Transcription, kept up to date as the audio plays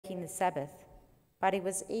breaking the Sabbath, but he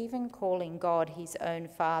was even calling God his own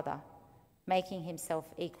Father, making himself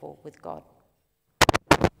equal with God.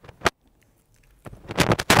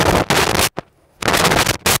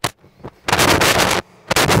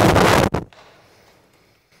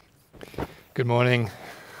 Good morning.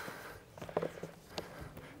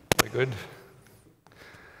 Very good.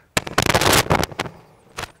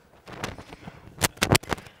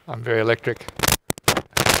 I'm very electric.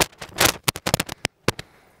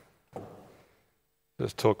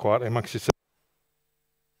 Just talk quietly amongst yourselves.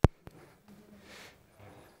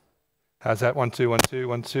 How's that? 1, 2, 1, 2,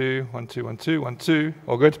 1, 2, 1, 2, 1, 2, 1, 2.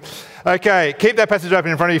 All good? Okay, keep that passage open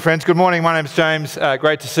in front of you, friends. Good morning. My name's James.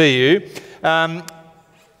 Great to see you. An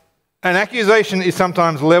accusation is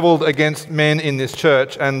sometimes levelled against men in this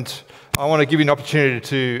church, and I want to give you an opportunity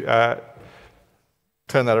to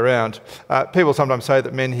turn that around. People sometimes say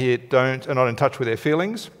that men here are not in touch with their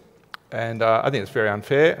feelings, and I think it's very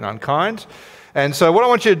unfair and unkind. And so what I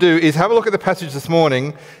want you to do is have a look at the passage this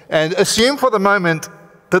morning and assume for the moment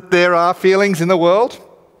that there are feelings in the world,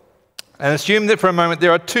 and assume that for a moment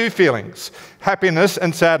there are two feelings, happiness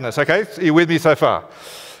and sadness. Okay, are you with me so far?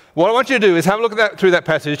 What I want you to do is have a look at through that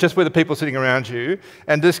passage, just with the people sitting around you,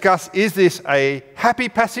 and discuss, is this a happy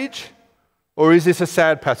passage or is this a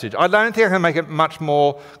sad passage? I don't think I can make it much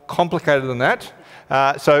more complicated than that.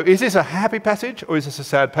 So is this a happy passage or is this a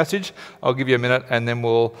sad passage? I'll give you a minute and then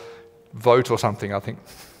we'll vote or something, I think.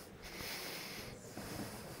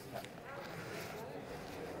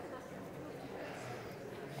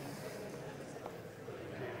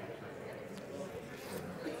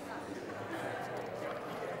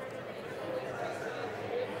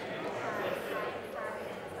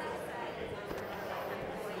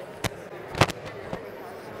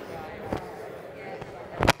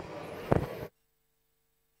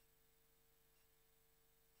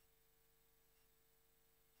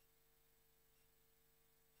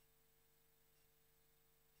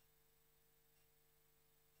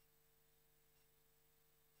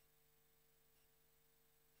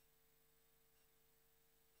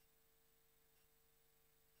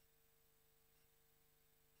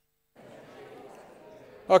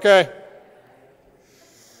 Okay.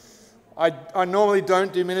 I normally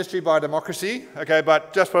don't do ministry by democracy, okay,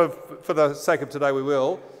 but just for the sake of today we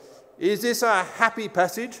will. Is this a happy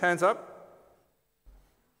passage? Hands up.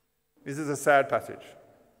 Is this a sad passage?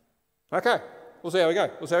 Okay, we'll see how we go.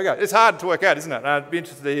 It's hard to work out, isn't it? I'd be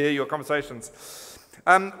interested to hear your conversations.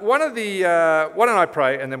 Why don't I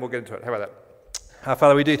pray and then we'll get into it. How about that?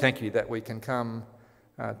 Father, we do thank you that we can come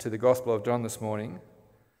to the Gospel of John this morning.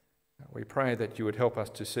 We pray that you would help us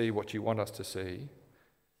to see what you want us to see,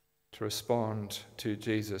 to respond to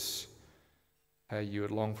Jesus how you would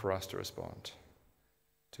long for us to respond,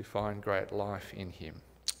 to find great life in him.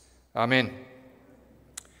 Amen.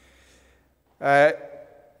 Karen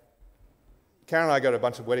and I go to a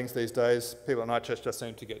bunch of weddings these days. People at Night Church just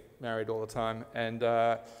seem to get married all the time. And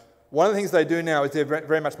one of the things they do now is they're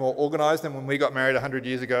very much more organised than when we got married 100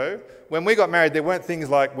 years ago. When we got married, there weren't things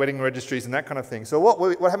like wedding registries and that kind of thing. So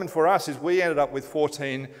what happened for us is we ended up with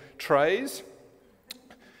 14 trays.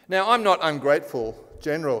 Now, I'm not ungrateful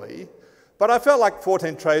generally, but I felt like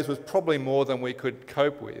 14 trays was probably more than we could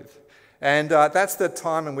cope with. And that's the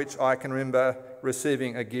time in which I can remember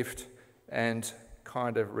receiving a gift and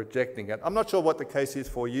kind of rejecting it. I'm not sure what the case is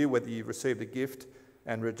for you, whether you received a gift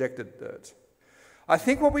and rejected it. I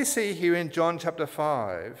think what we see here in John chapter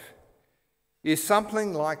 5 is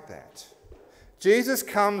something like that. Jesus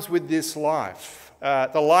comes with this life,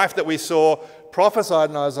 the life that we saw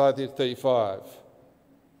prophesied in Isaiah 35,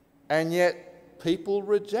 and yet people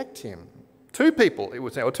reject him. Two people, it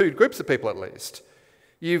would say, or two groups of people at least.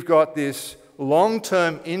 You've got this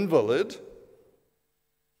long-term invalid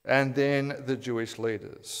and then the Jewish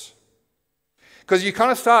leaders. Because you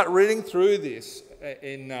kind of start reading through this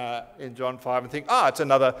in John 5 and think, it's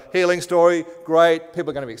another healing story, great,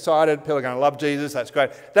 people are going to be excited, people are going to love Jesus, that's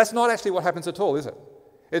great. That's not actually what happens at all, is it?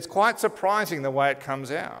 It's quite surprising the way it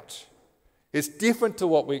comes out. It's different to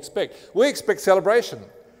what we expect. We expect celebration.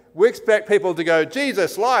 We expect people to go,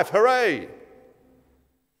 Jesus, life, hooray.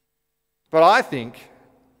 But I think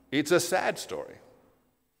it's a sad story.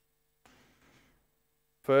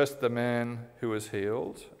 First, the man who was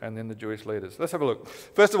healed, and then the Jewish leaders. Let's have a look.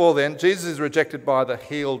 First of all, then, Jesus is rejected by the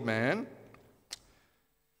healed man.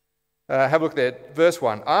 Have a look there. Verse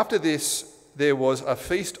 1. After this, there was a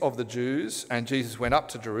feast of the Jews, and Jesus went up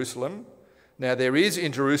to Jerusalem. Now, there is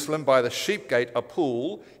in Jerusalem by the sheep gate a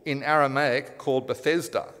pool in Aramaic called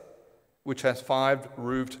Bethesda, which has 5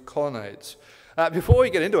 roofed colonnades. Before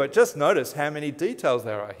we get into it, just notice how many details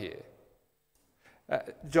there are here.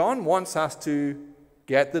 John wants us to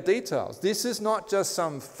get the details. This is not just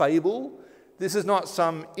some fable. This is not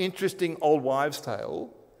some interesting old wives'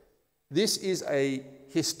 tale. This is a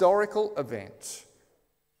historical event,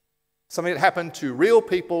 something that happened to real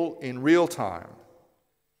people in real time.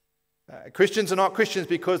 Christians are not Christians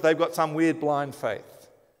because they've got some weird blind faith.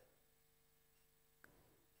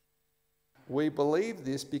 We believe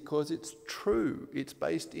this because it's true. It's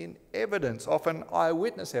based in evidence, often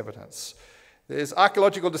eyewitness evidence. There's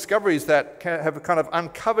archaeological discoveries that have kind of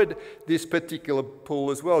uncovered this particular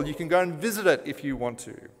pool as well. You can go and visit it if you want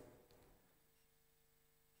to.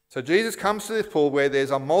 So Jesus comes to this pool where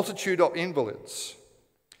there's a multitude of invalids.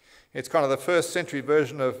 It's kind of the first century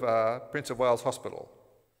version of Prince of Wales Hospital.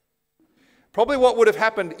 Probably what would have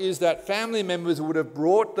happened is that family members would have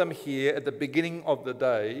brought them here at the beginning of the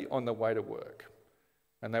day on the way to work.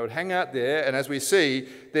 And they would hang out there, and as we see,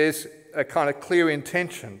 there's a kind of clear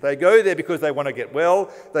intention. They go there because they want to get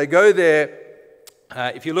well. They go there,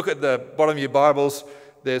 if you look at the bottom of your Bibles,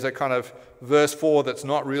 there's a kind of verse 4 that's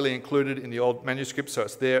not really included in the old manuscript, so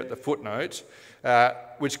it's there at the footnote,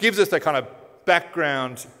 which gives us the kind of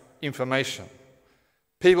background information.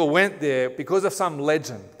 People went there because of some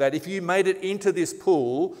legend that if you made it into this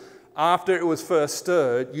pool after it was first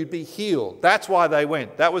stirred, you'd be healed. That's why they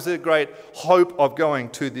went. That was the great hope of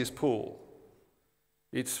going to this pool.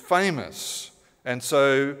 It's famous, and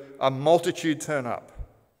so a multitude turn up.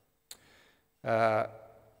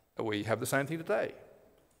 We have the same thing today.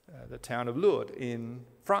 The town of Lourdes in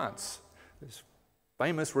France. This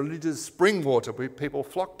famous religious spring water where people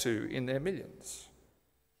flock to in their millions.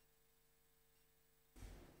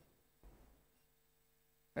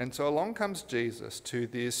 And so along comes Jesus to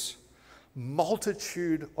this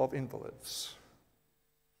multitude of invalids.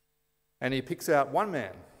 And he picks out one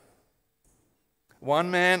man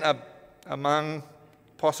among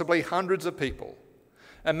possibly hundreds of people.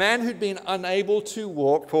 A man who'd been unable to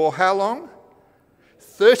walk for how long?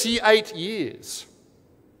 38 years.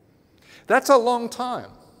 That's a long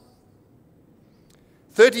time.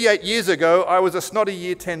 38 years ago, I was a snotty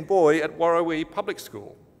Year 10 boy at Warrawee Public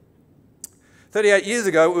School. 38 years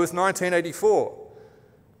ago, it was 1984.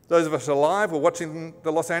 Those of us alive were watching the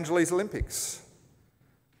Los Angeles Olympics.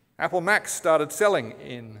 Apple Macs started selling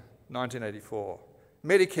in 1984.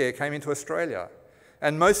 Medicare came into Australia.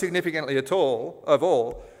 And most significantly of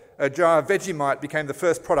all, a jar of Vegemite became the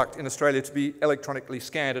first product in Australia to be electronically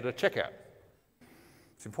scanned at a checkout.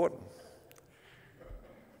 It's important.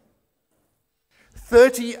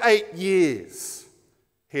 38 years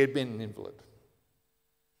he had been an invalid.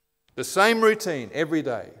 The same routine every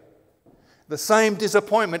day. The same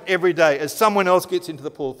disappointment every day as someone else gets into the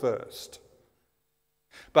pool first.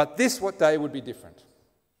 But this day would be different.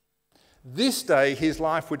 This day his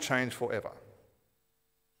life would change forever.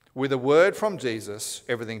 With a word from Jesus,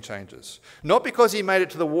 everything changes. Not because he made it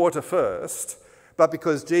to the water first, but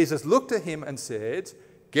because Jesus looked at him and said,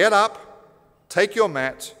 "Get up, take your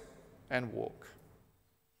mat, and walk."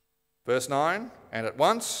 Verse 9, and at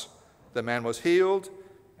once the man was healed,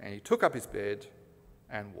 and he took up his bed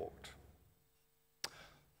and walked.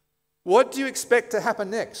 What do you expect to happen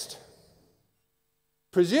next?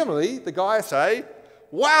 Presumably, the guy say,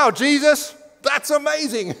 "Wow, Jesus, that's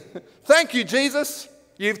amazing. Thank you, Jesus.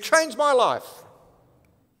 You've changed my life."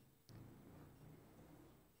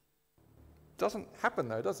 Doesn't happen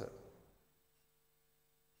though, does it?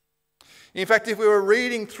 In fact, if we were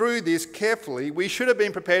reading through this carefully, we should have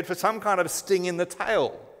been prepared for some kind of sting in the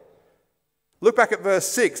tail. Look back at verse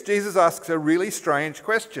 6. Jesus asks a really strange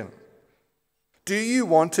question. Do you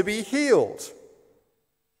want to be healed?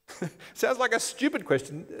 Sounds like a stupid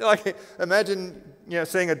question. Like, imagine,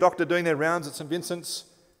 seeing a doctor doing their rounds at St Vincent's,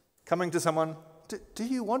 coming to someone, do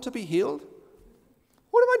you want to be healed?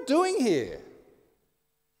 What am I doing here?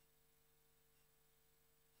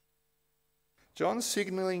 John's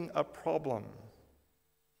signalling a problem.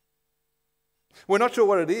 We're not sure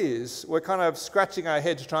what it is. We're kind of scratching our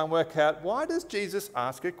head to try and work out, why does Jesus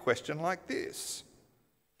ask a question like this?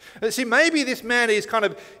 See, maybe this man is kind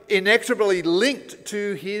of inexorably linked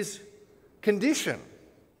to his condition.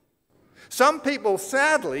 Some people,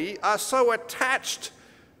 sadly, are so attached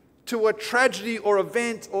to a tragedy or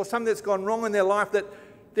event or something that's gone wrong in their life that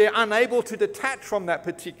they're unable to detach from that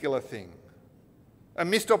particular thing. A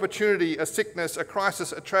missed opportunity, a sickness, a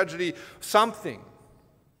crisis, a tragedy, something.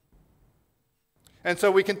 And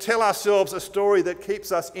so we can tell ourselves a story that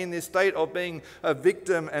keeps us in this state of being a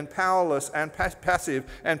victim and powerless and passive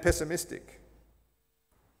and pessimistic.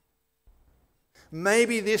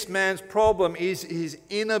 Maybe this man's problem is his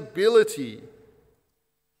inability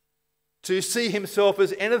to see himself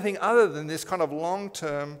as anything other than this kind of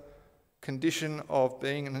long-term condition of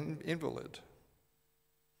being an invalid.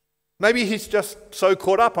 Maybe he's just so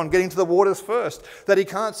caught up on getting to the waters first that he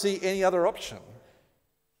can't see any other option.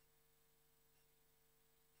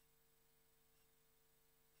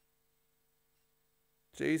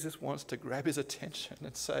 Jesus wants to grab his attention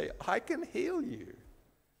and say, I can heal you.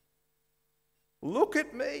 Look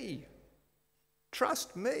at me.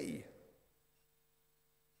 Trust me.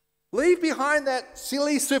 Leave behind that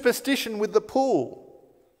silly superstition with the pool.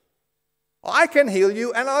 I can heal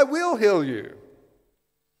you and I will heal you.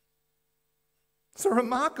 It's a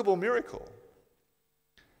remarkable miracle.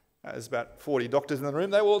 There's about 40 doctors in the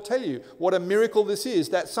room. They will all tell you what a miracle this is,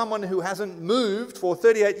 that someone who hasn't moved for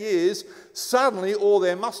 38 years, suddenly all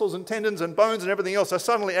their muscles and tendons and bones and everything else are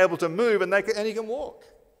suddenly able to move and he can walk.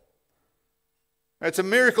 It's a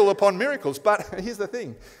miracle upon miracles. But here's the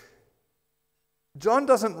thing. John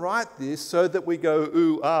doesn't write this so that we go,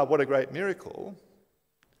 ooh, what a great miracle.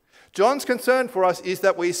 John's concern for us is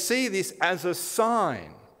that we see this as a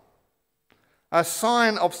sign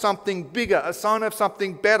of something bigger, a sign of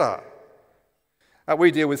something better.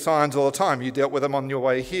 We deal with signs all the time. You dealt with them on your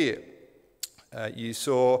way here. You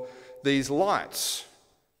saw these lights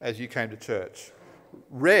as you came to church.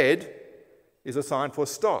 Red is a sign for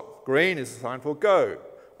stop. Green is a sign for go.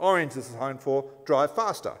 Orange is a sign for drive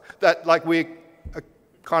faster. That, like, we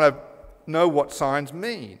kind of know what signs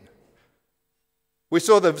mean. We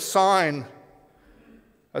saw the sign,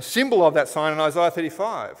 a symbol of that sign in Isaiah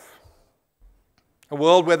 35. A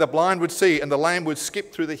world where the blind would see and the lame would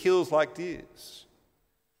skip through the hills like deers.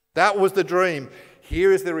 That was the dream.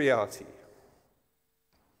 Here is the reality.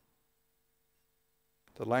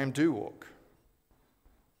 The lame do walk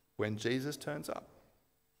when Jesus turns up.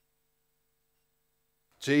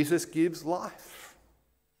 Jesus gives life.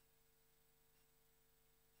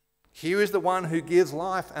 Here is the one who gives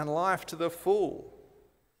life and life to the full.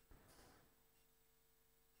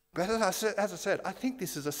 But as I said, I think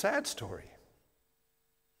this is a sad story.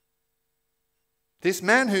 This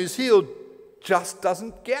man who's healed just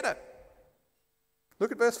doesn't get it.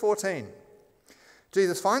 Look at verse 14.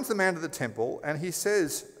 Jesus finds the man at the temple and he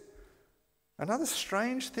says another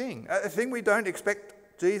strange thing, a thing we don't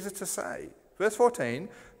expect Jesus to say. Verse 14,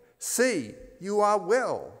 see, you are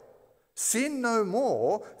well. Sin no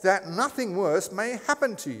more, that nothing worse may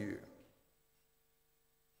happen to you.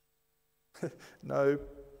 No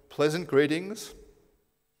pleasant greetings.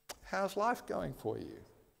 How's life going for you?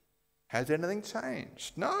 Has anything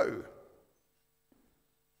changed? No.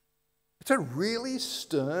 It's a really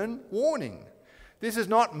stern warning. This is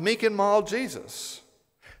not meek and mild Jesus.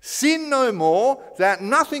 Sin no more, that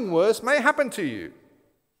nothing worse may happen to you.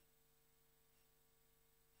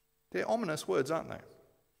 They're ominous words, aren't they?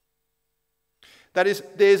 That is,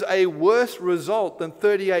 there's a worse result than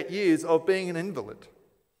 38 years of being an invalid.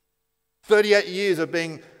 38 years of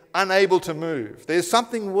being unable to move. There's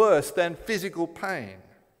something worse than physical pain.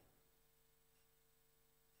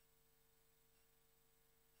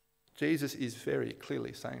 Jesus is very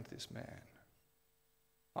clearly saying to this man,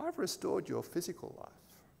 I've restored your physical life.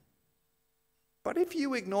 But if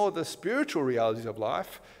you ignore the spiritual realities of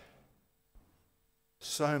life,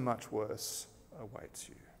 so much worse awaits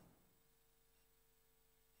you.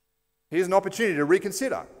 Here's an opportunity to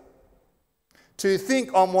reconsider, to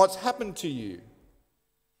think on what's happened to you.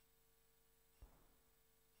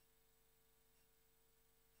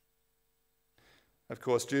 Of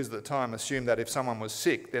course, Jews at the time assumed that if someone was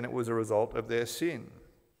sick, then it was a result of their sin.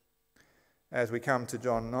 As we come to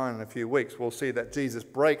John 9 in a few weeks, we'll see that Jesus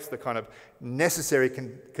breaks the kind of necessary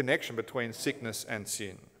connection between sickness and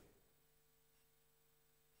sin.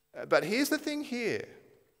 But here's the thing here.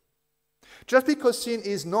 Just because sin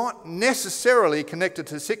is not necessarily connected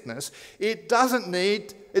to sickness, it doesn't mean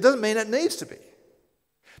it needs to be.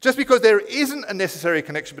 Just because there isn't a necessary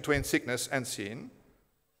connection between sickness and sin,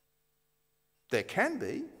 there can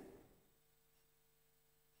be.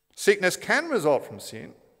 Sickness can result from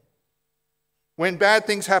sin. When bad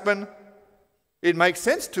things happen, it makes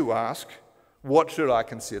sense to ask, what should I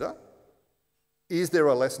consider? Is there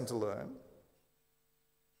a lesson to learn?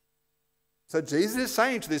 So Jesus is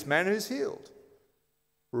saying to this man who's healed,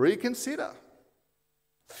 reconsider.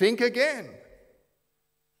 Think again.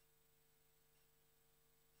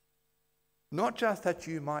 Not just that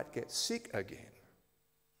you might get sick again,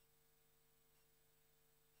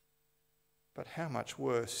 but how much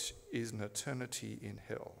worse is an eternity in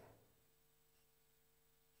hell?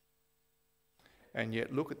 And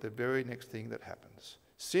yet look at the very next thing that happens.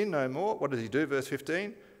 Sin no more. What does he do? Verse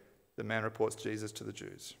 15. The man reports Jesus to the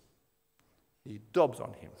Jews. He dobs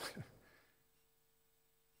on him.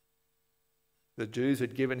 The Jews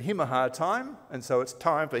had given him a hard time, and so it's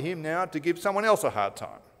time for him now to give someone else a hard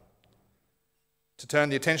time. to turn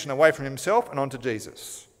the attention away from himself and onto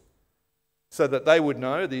Jesus, so that they would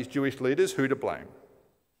know, these Jewish leaders, who to blame.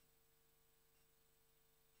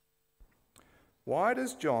 Why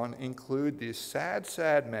does John include this sad,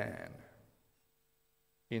 sad man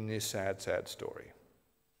in this sad, sad story?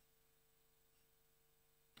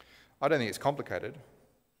 I don't think it's complicated,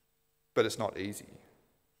 but it's not easy.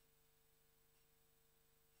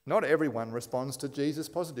 Not everyone responds to Jesus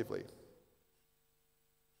positively.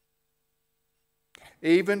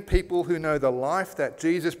 Even people who know the life that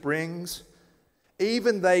Jesus brings,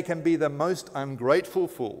 even they can be the most ungrateful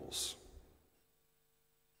fools.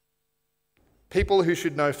 People who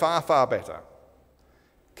should know far, far better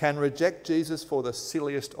can reject Jesus for the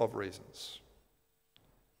silliest of reasons.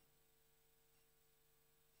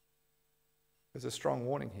 There's a strong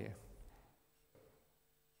warning here.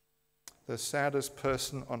 The saddest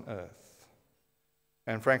person on earth,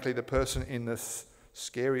 and frankly the person in the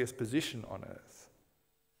scariest position on earth,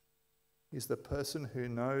 is the person who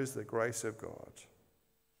knows the grace of God,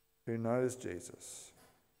 who knows Jesus,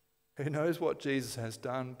 who knows what Jesus has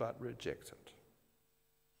done but rejects it.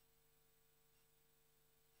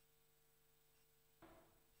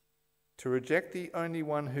 To reject the only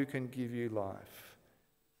one who can give you life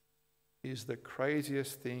is the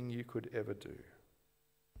craziest thing you could ever do.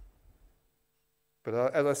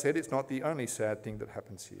 But as I said, it's not the only sad thing that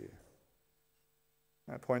happens here.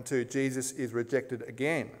 Point 2, Jesus is rejected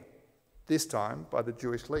again, this time by the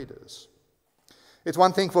Jewish leaders. It's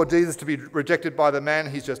one thing for Jesus to be rejected by the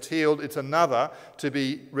man he's just healed. It's another to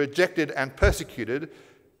be rejected and persecuted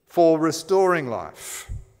for restoring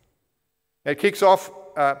life. It kicks off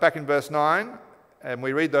back in verse 9, and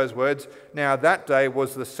we read those words, "Now that day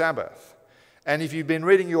was the Sabbath." And if you've been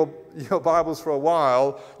reading your Bibles for a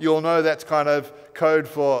while, you'll know that's kind of code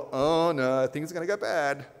for, oh no, things are going to go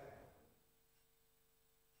bad.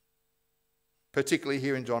 Particularly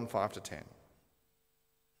here in John 5 to 10.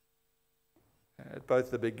 At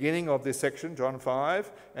both the beginning of this section, John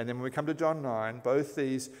 5, and then when we come to John 9, both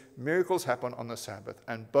these miracles happen on the Sabbath,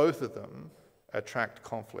 and both of them attract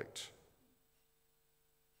conflict.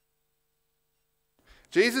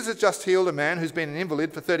 Jesus has just healed a man who's been an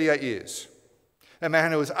invalid for 38 years. A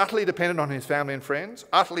man who was utterly dependent on his family and friends,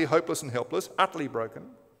 utterly hopeless and helpless, utterly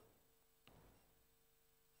broken.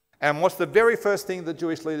 And what's the very first thing the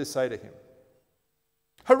Jewish leaders say to him?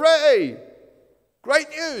 Hooray! Great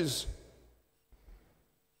news!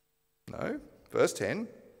 No, verse 10,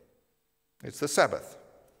 it's the Sabbath.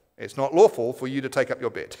 It's not lawful for you to take up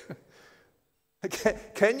your bed.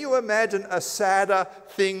 Can you imagine a sadder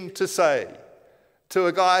thing to say to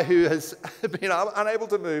a guy who has been unable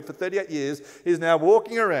to move for 38 years, is now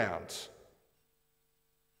walking around?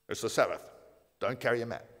 It's the Sabbath. Don't carry a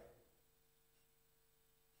mat.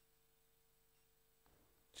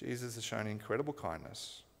 Jesus has shown incredible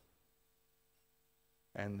kindness.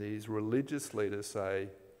 And these religious leaders say,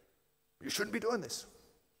 you shouldn't be doing this.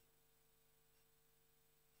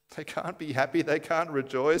 They can't be happy. They can't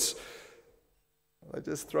rejoice. They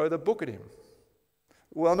just throw the book at him.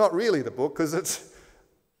 Well, not really the book, because it's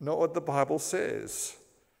not what the Bible says.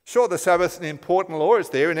 Sure, the Sabbath's an important law. It's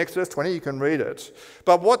there in Exodus 20. You can read it.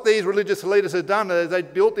 But what these religious leaders had done is they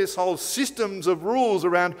built this whole systems of rules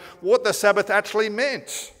around what the Sabbath actually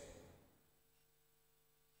meant.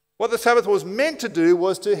 What the Sabbath was meant to do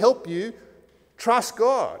was to help you trust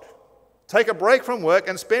God. Take a break from work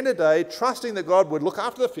and spend a day trusting that God would look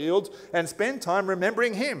after the fields and spend time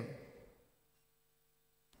remembering him.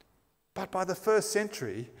 But by the first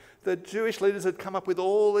century, the Jewish leaders had come up with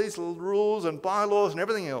all these rules and bylaws and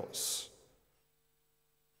everything else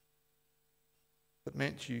that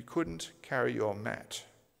meant you couldn't carry your mat,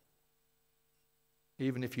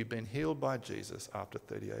 even if you'd been healed by Jesus after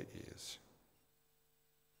 38 years.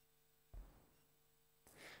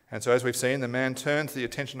 And so as we've seen, the man turns the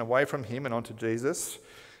attention away from him and onto Jesus,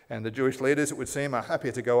 and the Jewish leaders, it would seem, are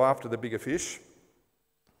happier to go after the bigger fish.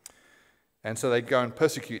 And so they go and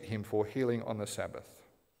persecute him for healing on the Sabbath.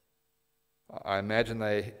 I imagine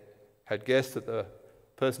they had guessed that the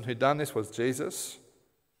person who'd done this was Jesus.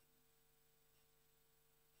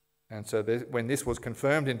 And so when this was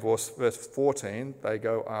confirmed in verse 14, they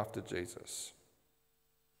go after Jesus.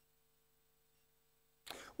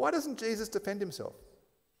 Why doesn't Jesus defend himself?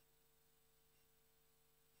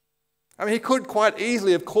 I mean, he could quite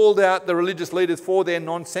easily have called out the religious leaders for their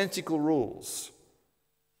nonsensical rules.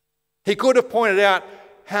 He could have pointed out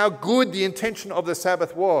how good the intention of the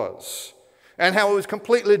Sabbath was and how it was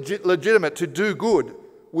completely legitimate to do good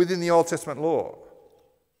within the Old Testament law.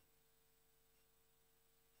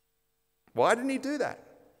 Why didn't he do that?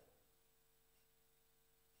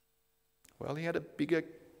 Well, he had a bigger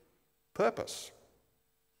purpose.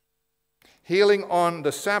 Healing on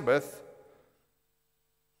the Sabbath,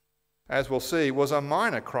 as we'll see, was a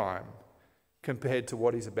minor crime compared to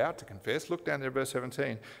what he's about to confess. Look down there at verse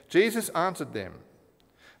 17. Jesus answered them,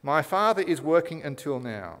 "My Father is working until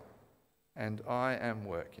now, and I am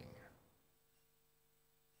working."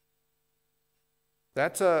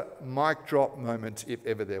 That's a mic drop moment if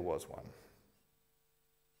ever there was one.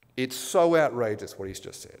 It's so outrageous what he's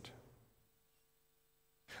just said.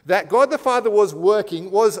 That God the Father was working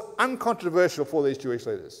was uncontroversial for these Jewish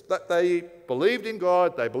leaders. That they believed in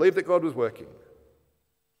God, they believed that God was working.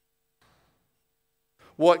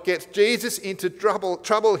 What gets Jesus into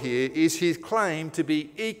trouble here is his claim to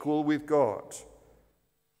be equal with God.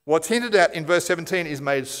 What's hinted at in verse 17 is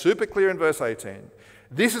made super clear in verse 18.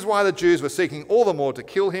 This is why the Jews were seeking all the more to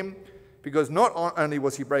kill him, because not only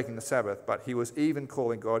was he breaking the Sabbath, but he was even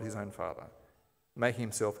calling God his own Father, making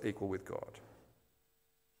himself equal with God.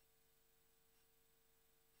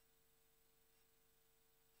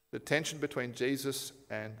 The tension between Jesus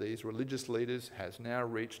and these religious leaders has now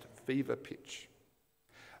reached fever pitch.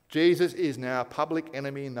 Jesus is now public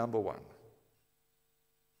enemy number one.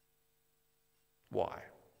 Why?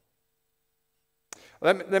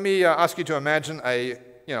 Let me ask you to imagine a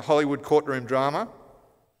Hollywood courtroom drama.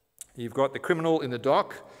 You've got the criminal in the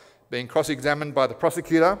dock being cross-examined by the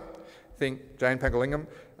prosecutor. Think Jane Pangalingham.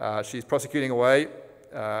 She's prosecuting away.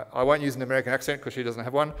 I won't use an American accent because she doesn't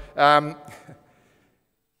have one.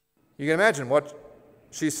 You can imagine what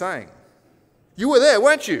she's saying. You were there,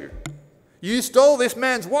 weren't you? You stole this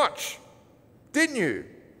man's watch, didn't you?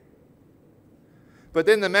 But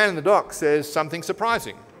then the man in the dock says something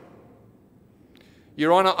surprising.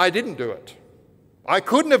 Your Honour, I didn't do it. I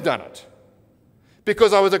couldn't have done it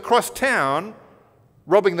because I was across town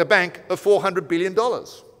robbing the bank of $400 billion.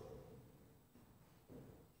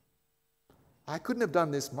 I couldn't have done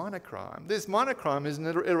this minor crime. This minor crime is an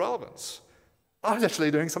irrelevance. I was actually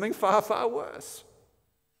doing something far, far worse.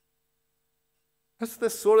 That's the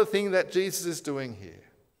sort of thing that Jesus is doing here.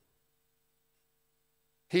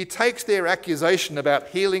 He takes their accusation about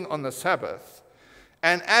healing on the Sabbath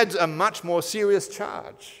and adds a much more serious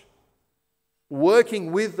charge.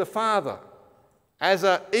 Working with the Father as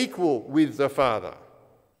an equal with the Father.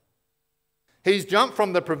 He's jumped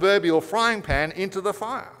from the proverbial frying pan into the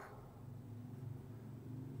fire.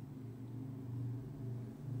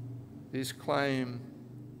 This claim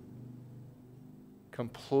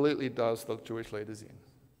completely does the Jewish leaders in.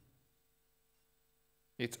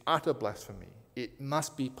 It's utter blasphemy. It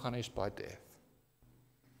must be punished by death.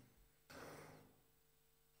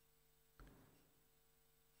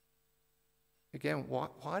 Again,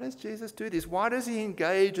 why does Jesus do this? Why does he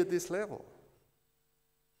engage at this level?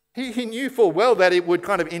 He knew full well that it would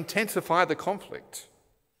kind of intensify the conflict.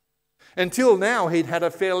 Until now, he'd had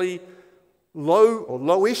a fairly low or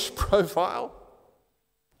lowish profile,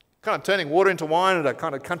 kind of turning water into wine at a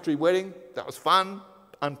kind of country wedding. That was fun,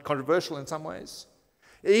 uncontroversial in some ways.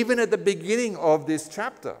 Even at the beginning of this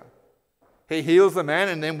chapter, he heals the man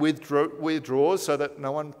and then withdraws so that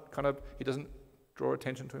he doesn't draw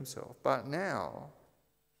attention to himself. But now,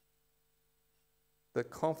 the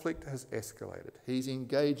conflict has escalated. He's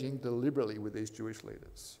engaging deliberately with these Jewish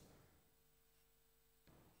leaders.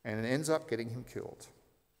 And it ends up getting him killed.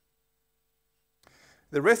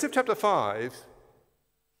 The rest of chapter 5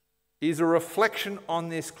 is a reflection on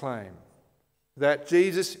this claim that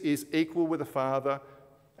Jesus is equal with the Father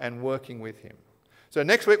and working with him. So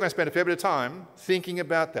next week we're going to spend a fair bit of time thinking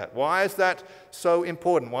about that. Why is that so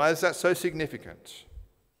important? Why is that so significant?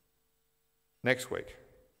 Next week.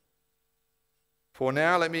 For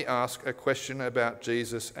now, let me ask a question about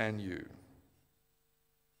Jesus and you.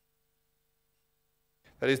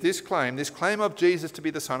 That is, this claim of Jesus to be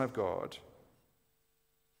the Son of God,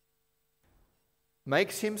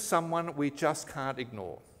 makes him someone we just can't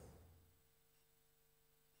ignore.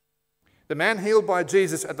 The man healed by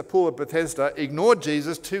Jesus at the pool of Bethesda ignored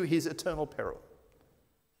Jesus to his eternal peril.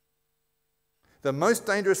 The most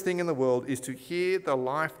dangerous thing in the world is to hear the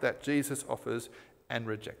life that Jesus offers and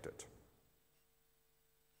reject it.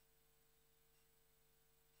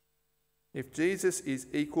 If Jesus is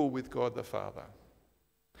equal with God the Father,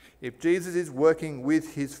 if Jesus is working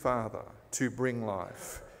with his Father to bring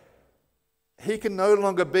life, he can no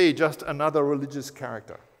longer be just another religious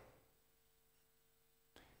character.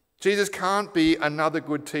 Jesus can't be another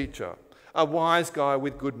good teacher, a wise guy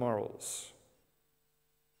with good morals.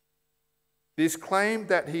 This claim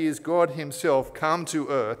that he is God himself come to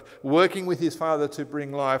earth, working with his Father to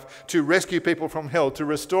bring life, to rescue people from hell, to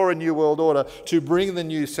restore a new world order, to bring the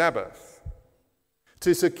new Sabbath,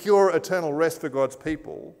 to secure eternal rest for God's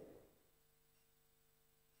people,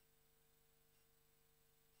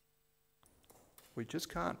 We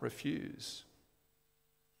just can't refuse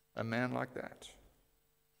a man like that.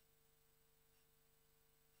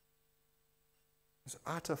 It's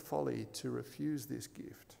utter folly to refuse this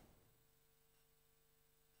gift.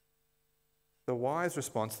 The wise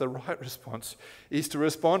response, the right response, is to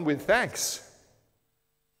respond with thanks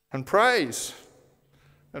and praise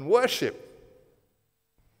and worship.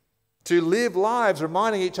 To live lives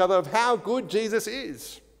reminding each other of how good Jesus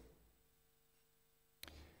is.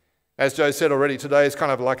 As Joe said already, today is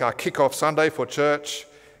kind of like our kick-off Sunday for church,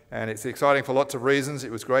 and it's exciting for lots of reasons.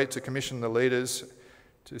 It was great to commission the leaders,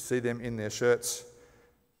 to see them in their shirts.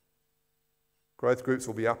 Growth groups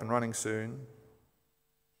will be up and running soon.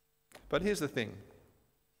 But here's the thing.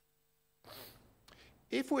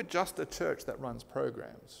 If we're just a church that runs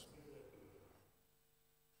programs,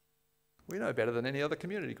 we know better than any other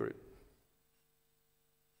community group.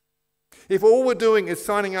 If all we're doing is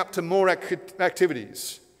signing up to more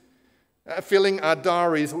activities, filling our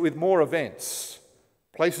diaries with more events,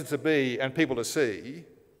 places to be and people to see,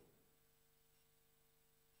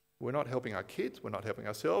 we're not helping our kids, we're not helping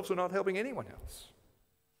ourselves, we're not helping anyone else.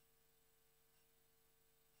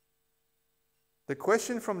 The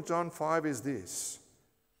question from John 5 is this: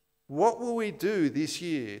 what will we do this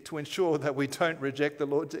year to ensure that we don't reject the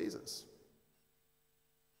Lord Jesus?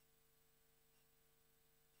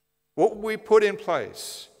 What will we put in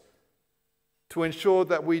place to ensure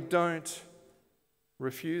that we don't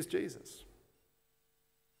refuse Jesus?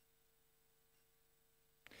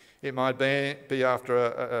 It might be after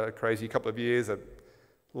a crazy couple of years, a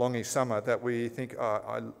longish summer, that we think,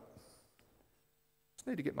 I just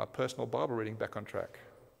need to get my personal Bible reading back on track.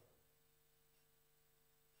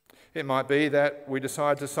 It might be that we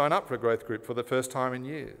decide to sign up for a growth group for the first time in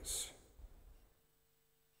years.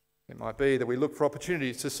 It might be that we look for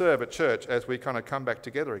opportunities to serve at church as we kind of come back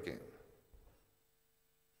together again.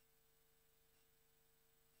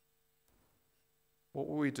 What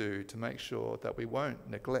will we do to make sure that we won't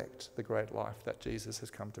neglect the great life that Jesus has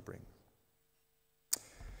come to bring?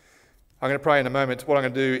 I'm going to pray in a moment. What I'm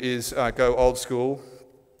going to do is go old school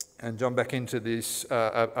and jump back into this,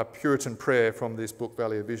 a Puritan prayer from this book,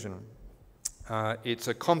 Valley of Vision. It's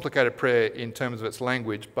a complicated prayer in terms of its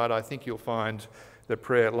language, but I think you'll find the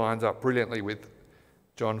prayer lines up brilliantly with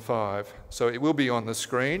John 5. So it will be on the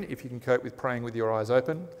screen if you can cope with praying with your eyes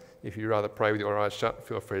open. If you'd rather pray with your eyes shut,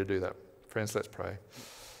 feel free to do that. Friends, let's pray.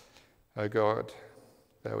 O God,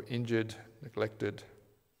 thou injured, neglected,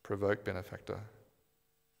 provoked benefactor,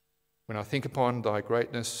 when I think upon thy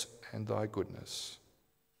greatness and thy goodness,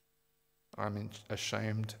 I'm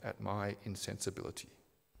ashamed at my insensibility.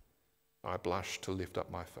 I blush to lift up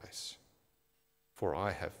my face, for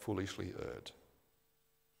I have foolishly erred.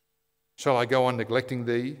 Shall I go on neglecting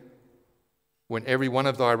thee, when every one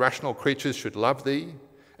of thy rational creatures should love thee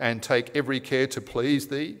and take every care to please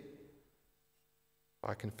thee?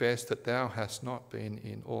 I confess that thou hast not been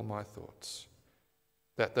in all my thoughts,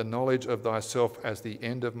 that the knowledge of thyself as the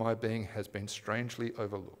end of my being has been strangely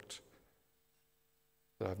overlooked,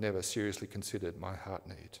 that I've never seriously considered my heart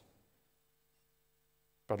need.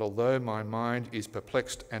 But although my mind is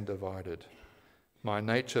perplexed and divided, my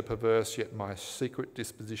nature perverse, yet my secret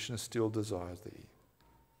disposition still desires thee.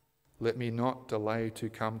 Let me not delay to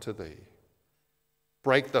come to thee.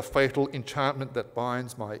 Break the fatal enchantment that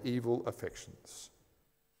binds my evil affections,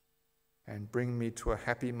 and bring me to a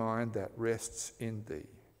happy mind that rests in thee.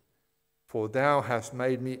 For thou hast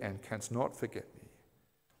made me and canst not forget me.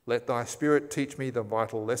 Let thy Spirit teach me the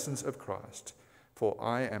vital lessons of Christ, for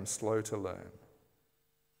I am slow to learn.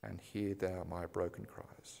 And hear thou my broken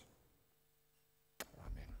cries.